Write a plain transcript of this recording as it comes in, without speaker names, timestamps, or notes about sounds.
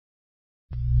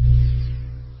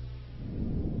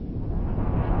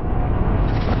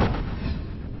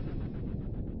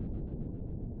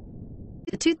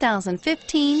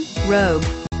2015 Rogue.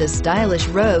 The stylish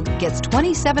Rogue gets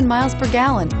 27 miles per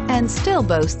gallon and still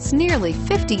boasts nearly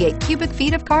 58 cubic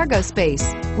feet of cargo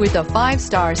space. With a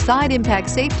 5-star side impact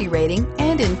safety rating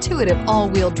and intuitive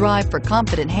all-wheel drive for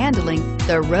confident handling,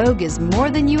 the Rogue is more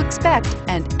than you expect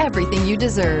and everything you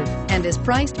deserve, and is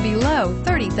priced below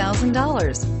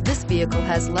 $30,000. This vehicle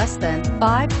has less than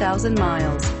 5,000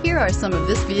 miles. Here are some of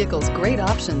this vehicle's great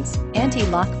options: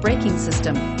 anti-lock braking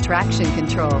system, traction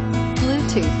control,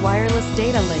 Bluetooth wireless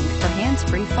data link for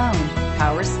hands-free phone,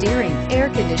 power steering, air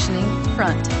conditioning,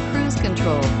 front, cruise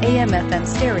control, AM/FM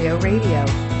stereo radio,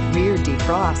 rear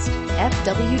defrost,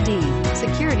 FWD,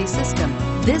 security system.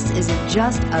 This isn't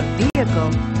just a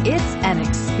vehicle, it's an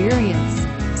experience.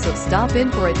 So stop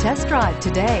in for a test drive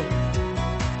today.